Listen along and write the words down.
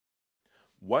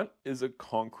What is a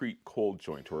concrete cold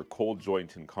joint or a cold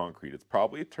joint in concrete? It's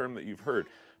probably a term that you've heard,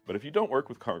 but if you don't work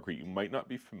with concrete, you might not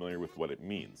be familiar with what it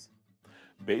means.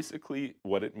 Basically,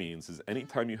 what it means is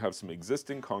anytime you have some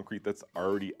existing concrete that's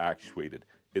already actuated,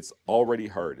 it's already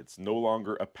hard. It's no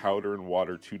longer a powder and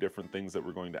water, two different things that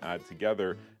we're going to add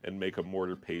together and make a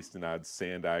mortar paste and add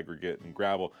sand, aggregate, and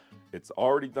gravel. It's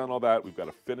already done all that. We've got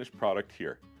a finished product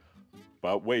here.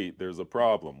 But wait, there's a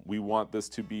problem. We want this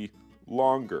to be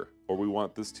longer, or we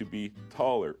want this to be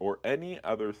taller, or any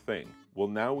other thing. Well,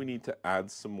 now we need to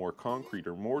add some more concrete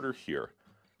or mortar here.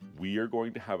 We are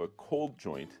going to have a cold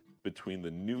joint between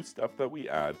the new stuff that we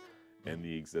add and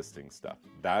the existing stuff.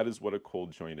 That is what a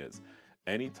cold joint is.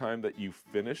 Anytime that you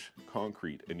finish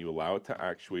concrete and you allow it to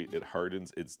actuate, it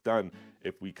hardens, it's done.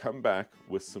 If we come back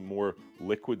with some more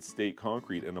liquid state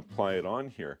concrete and apply it on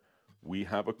here, we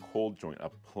have a cold joint, a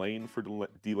plane for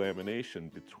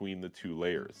delamination between the two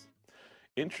layers.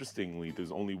 Interestingly,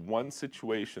 there's only one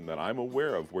situation that I'm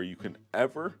aware of where you can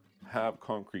ever have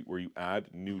concrete where you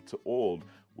add new to old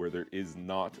where there is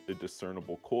not a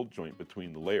discernible cold joint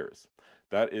between the layers.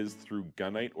 That is through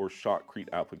gunite or shotcrete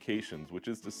applications, which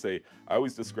is to say, I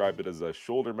always describe it as a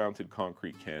shoulder-mounted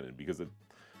concrete cannon because it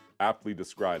aptly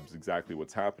describes exactly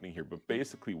what's happening here. But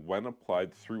basically, when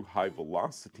applied through high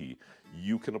velocity,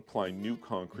 you can apply new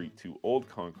concrete to old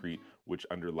concrete, which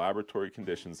under laboratory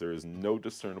conditions, there is no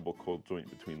discernible cold joint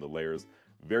between the layers.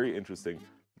 Very interesting.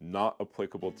 Not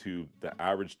applicable to the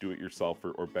average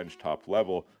do-it-yourselfer or benchtop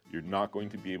level. You're not going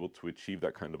to be able to achieve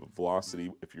that kind of a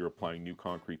velocity if you're applying new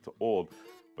concrete to old.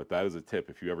 But that is a tip.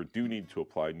 If you ever do need to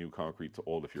apply new concrete to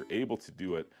old, if you're able to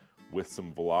do it with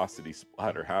some velocity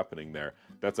splatter happening there,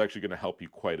 that's actually going to help you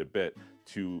quite a bit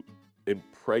to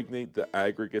impregnate the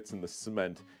aggregates and the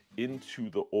cement into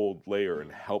the old layer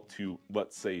and help to,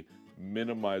 let's say,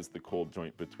 minimize the cold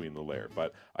joint between the layer.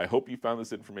 But I hope you found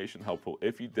this information helpful.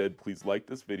 If you did, please like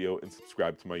this video and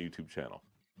subscribe to my YouTube channel.